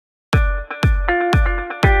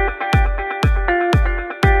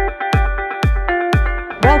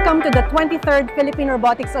Welcome to the 23rd Philippine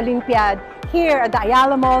Robotics Olympiad here at the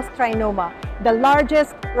Ayala Malls, Trinoma, the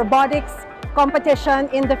largest robotics competition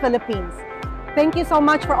in the Philippines. Thank you so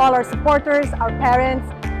much for all our supporters, our parents,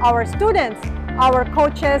 our students, our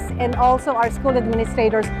coaches, and also our school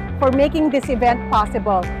administrators for making this event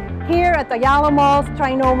possible. Here at the Ayala Malls,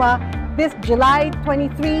 Trinoma, this July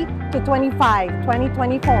 23 to 25,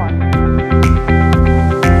 2024.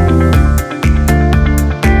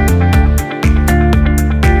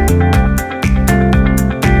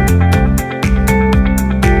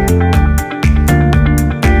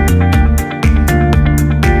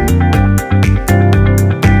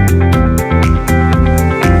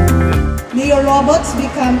 Robots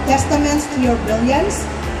become testaments to your brilliance,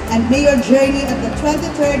 and may your journey at the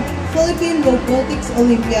 23rd Philippine Robotics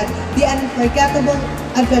Olympiad be an unforgettable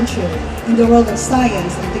adventure in the world of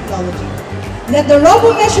science and technology. Let the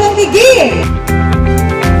Robo Mission begin!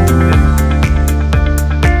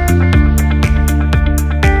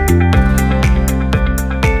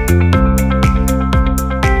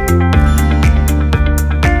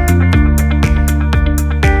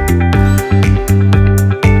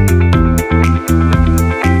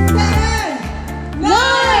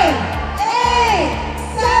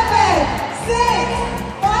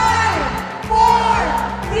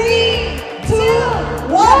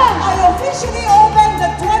 Officially open the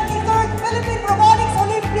 23rd Philippine Robotics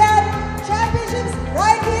Olympiad Championships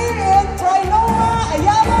right here in Trinoma,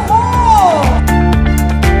 Ayala Mall.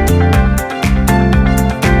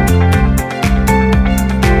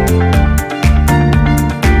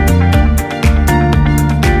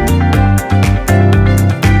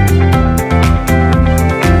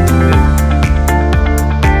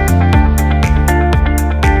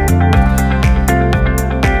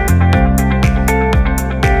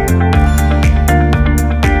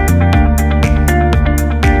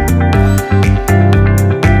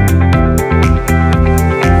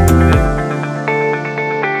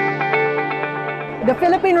 The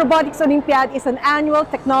Philippine Robotics Olympiad is an annual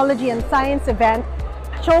technology and science event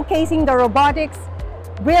showcasing the robotics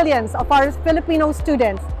brilliance of our Filipino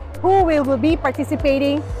students who will be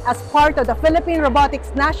participating as part of the Philippine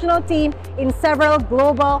Robotics national team in several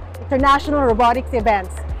global international robotics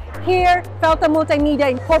events. Here, Felta Multimedia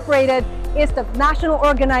Incorporated is the national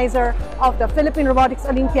organizer of the Philippine Robotics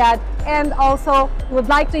Olympiad, and also would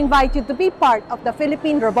like to invite you to be part of the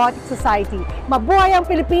Philippine Robotics Society. Mabuhay ang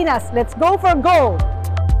Pilipinas! Let's go for gold!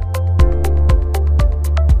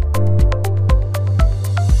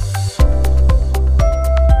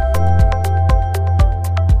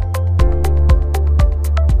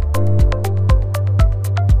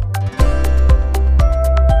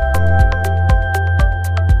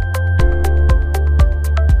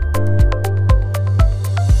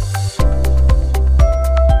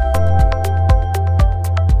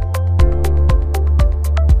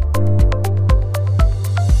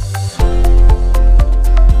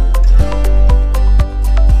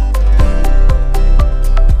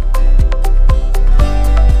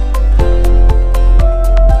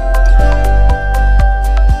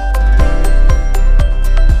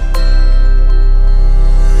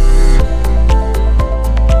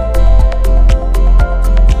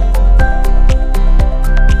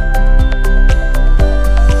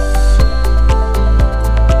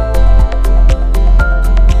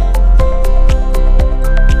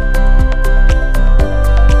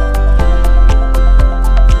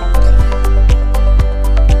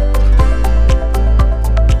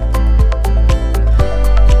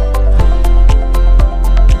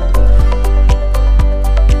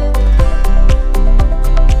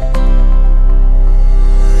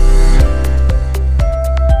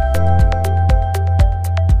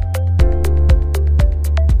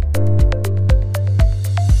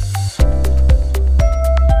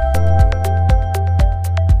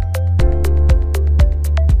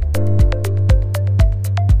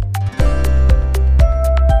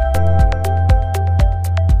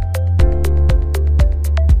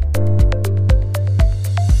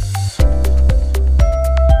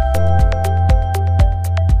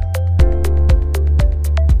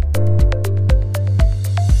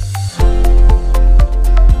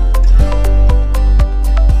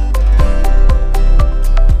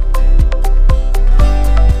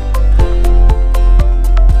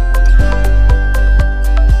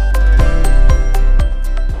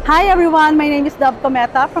 Hi everyone, my name is Dov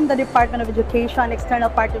Cometa from the Department of Education, External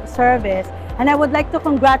Part of Service, and I would like to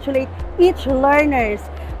congratulate each learners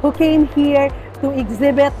who came here to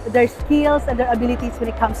exhibit their skills and their abilities when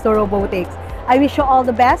it comes to robotics. I wish you all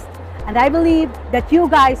the best, and I believe that you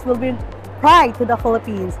guys will bring pride to the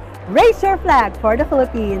Philippines. Raise your flag for the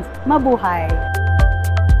Philippines. Mabuhay!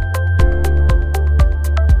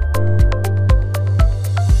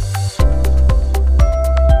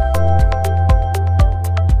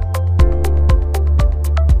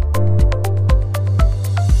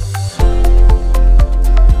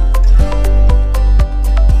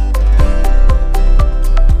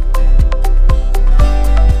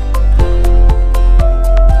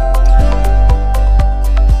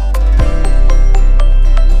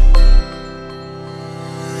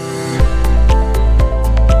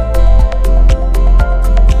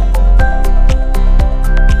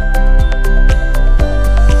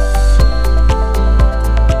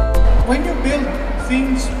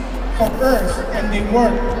 things for Earth and they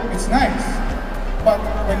work, it's nice. But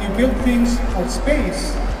when you build things for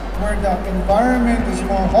space, where the environment is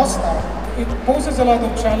more hostile, it poses a lot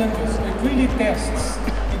of challenges. It really tests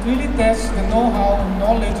the know-how,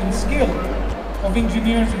 knowledge, and skill of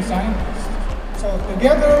engineers and scientists. So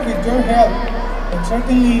together with your help, and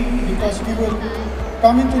certainly because we will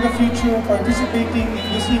come into the future participating in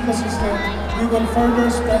this ecosystem, we will further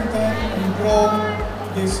strengthen and grow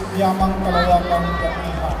this Yamang Kalawakan that we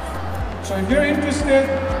have. So if you're interested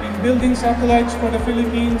in building satellites for the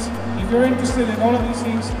Philippines, if you're interested in all of these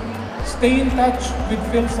things, stay in touch with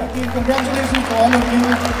PhilSat. Congratulations to all of you,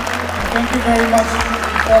 and thank you very much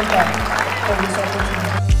for this opportunity.